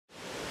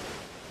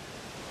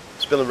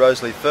Bill and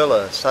Rosalie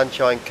Furler,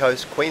 Sunshine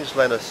Coast,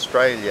 Queensland,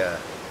 Australia.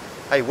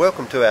 Hey,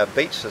 welcome to our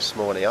beach this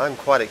morning. I'm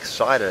quite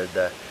excited.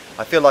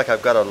 I feel like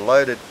I've got a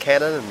loaded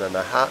cannon and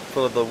a heart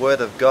full of the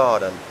Word of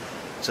God, and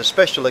it's a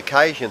special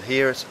occasion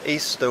here. It's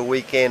Easter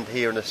weekend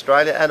here in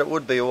Australia, and it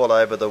would be all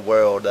over the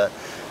world,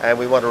 and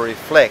we want to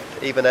reflect,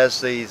 even as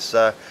these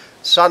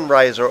sun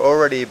rays are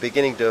already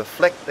beginning to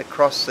reflect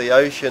across the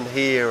ocean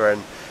here,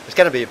 and it's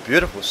going to be a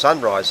beautiful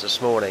sunrise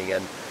this morning,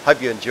 and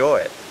hope you enjoy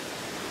it.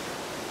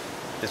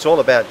 It's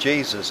all about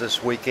Jesus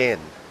this weekend.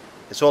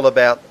 It's all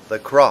about the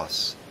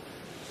cross.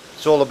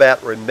 It's all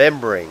about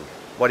remembering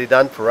what He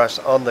done for us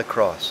on the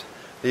cross.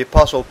 The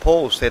Apostle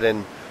Paul said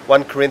in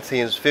 1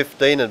 Corinthians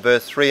 15 and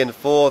verse 3 and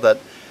 4 that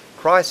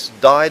Christ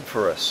died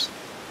for us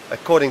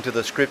according to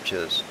the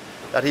Scriptures,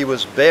 that He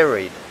was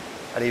buried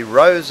and He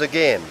rose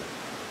again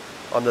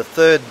on the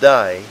third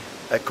day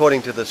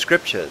according to the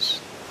Scriptures.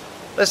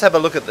 Let's have a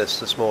look at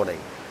this morning.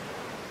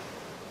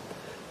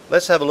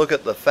 Let's have a look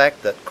at the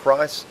fact that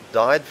Christ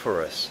died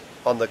for us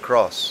on the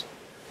cross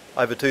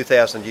over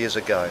 2,000 years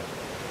ago.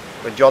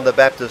 When John the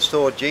Baptist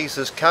saw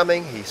Jesus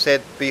coming, he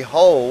said,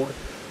 "Behold,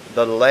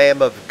 the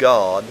Lamb of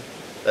God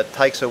that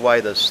takes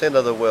away the sin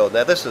of the world."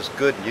 Now this is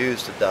good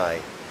news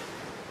today.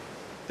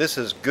 This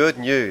is good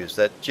news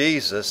that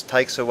Jesus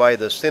takes away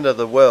the sin of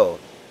the world.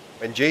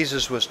 When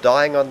Jesus was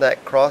dying on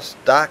that cross,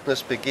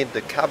 darkness began to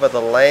cover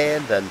the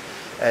land,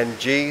 and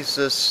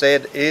Jesus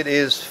said, "It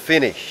is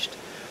finished."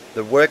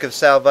 The work of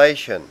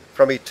salvation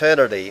from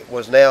eternity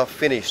was now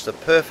finished. The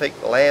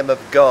perfect Lamb of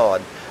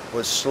God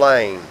was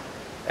slain,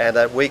 and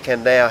that we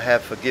can now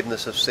have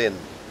forgiveness of sin.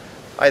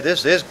 Hey,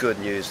 this is good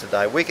news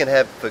today. We can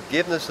have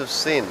forgiveness of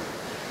sin,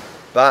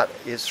 but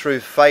it's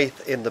through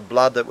faith in the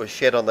blood that was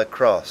shed on the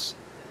cross.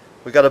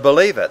 We've got to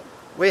believe it.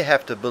 We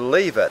have to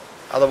believe it.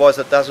 Otherwise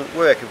it doesn't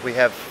work. If we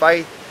have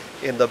faith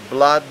in the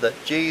blood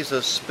that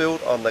Jesus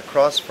spilled on the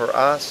cross for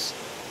us,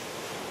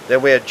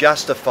 then we are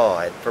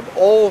justified from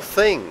all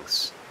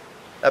things.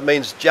 That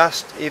means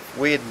just if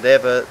we'd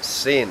never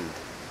sinned.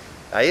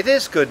 Hey, it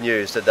is good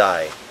news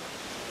today.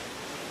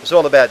 It's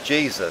all about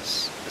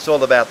Jesus. It's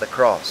all about the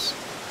cross.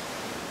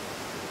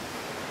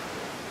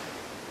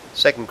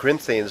 2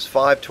 Corinthians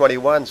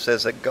 5:21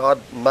 says that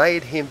God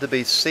made Him to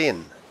be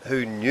sin,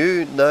 who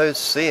knew no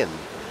sin,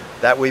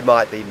 that we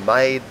might be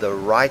made the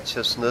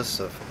righteousness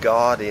of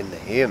God in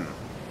Him.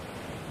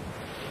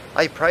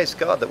 Hey, praise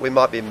God that we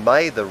might be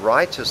made the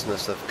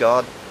righteousness of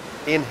God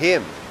in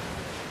Him.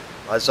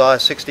 Isaiah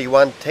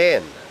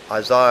 61:10,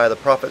 Isaiah the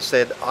prophet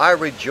said, "I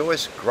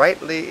rejoice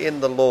greatly in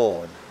the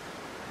Lord.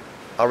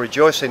 I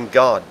rejoice in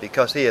God,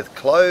 because He hath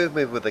clothed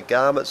me with the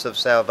garments of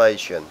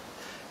salvation.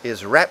 He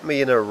has wrapped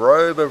me in a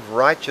robe of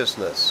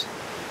righteousness."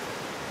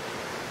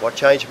 What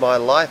changed my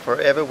life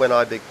forever when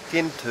I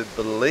begin to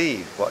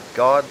believe what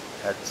God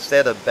had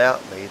said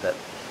about me, that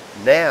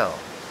now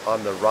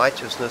I'm the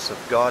righteousness of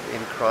God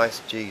in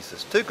Christ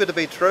Jesus. Too good to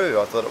be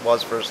true, I thought it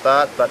was for a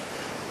start, but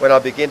when I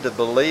begin to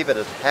believe it,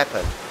 it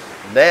happened.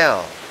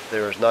 Now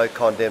there is no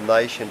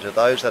condemnation to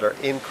those that are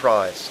in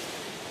Christ.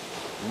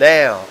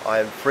 Now I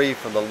am free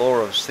from the law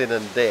of sin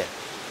and death.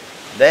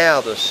 Now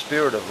the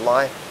Spirit of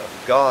life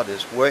of God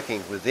is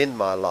working within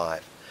my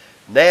life.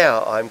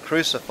 Now I'm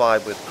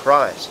crucified with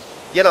Christ.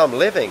 Yet I'm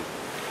living,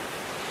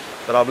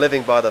 but I'm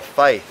living by the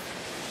faith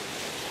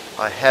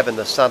I have in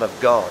the Son of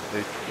God,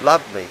 who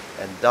loved me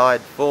and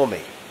died for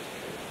me.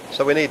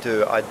 So we need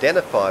to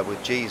identify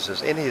with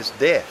Jesus in His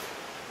death,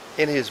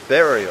 in His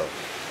burial.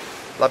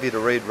 I'd love you to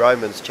read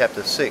Romans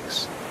chapter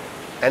 6.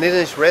 And in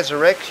His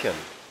resurrection,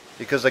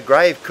 because the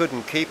grave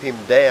couldn't keep Him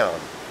down.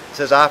 It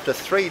says after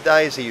 3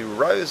 days He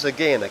rose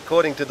again,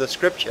 according to the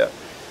Scripture.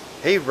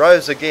 He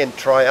rose again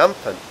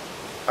triumphant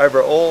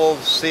over all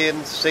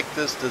sin,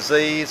 sickness,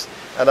 disease,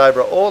 and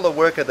over all the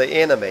work of the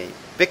enemy.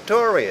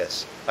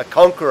 Victorious, a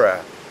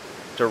conqueror,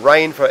 to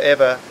reign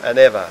forever and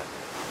ever.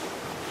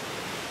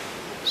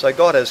 So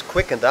God has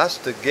quickened us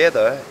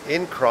together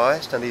in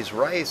Christ, and He's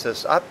raised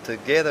us up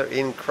together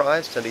in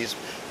Christ, and He's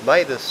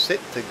made us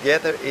sit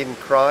together in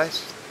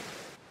Christ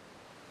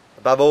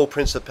above all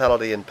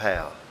principality and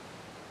power.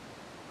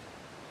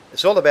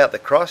 It's all about the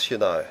cross, you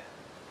know.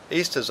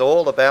 Easter's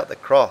all about the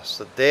cross,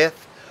 the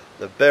death,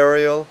 the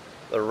burial,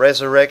 the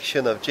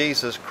resurrection of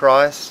Jesus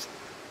Christ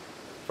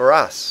for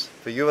us,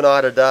 for you and I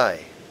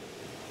today.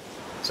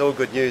 It's all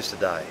good news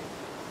today.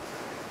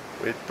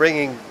 We're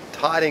bringing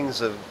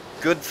tidings of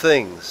good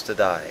things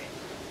today.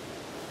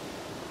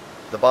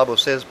 The Bible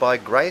says, by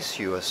grace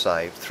you are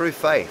saved, through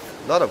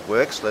faith, not of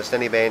works, lest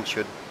any man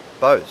should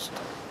boast.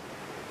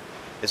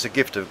 It's a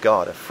gift of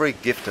God, a free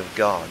gift of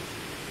God.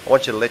 I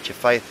want you to let your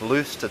faith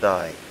loose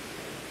today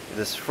in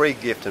this free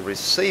gift and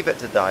receive it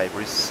today.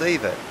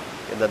 Receive it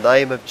in the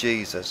name of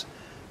Jesus.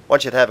 I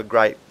want you to have a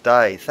great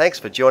day. Thanks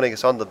for joining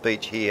us on the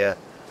beach here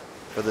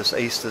for this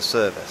Easter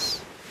service.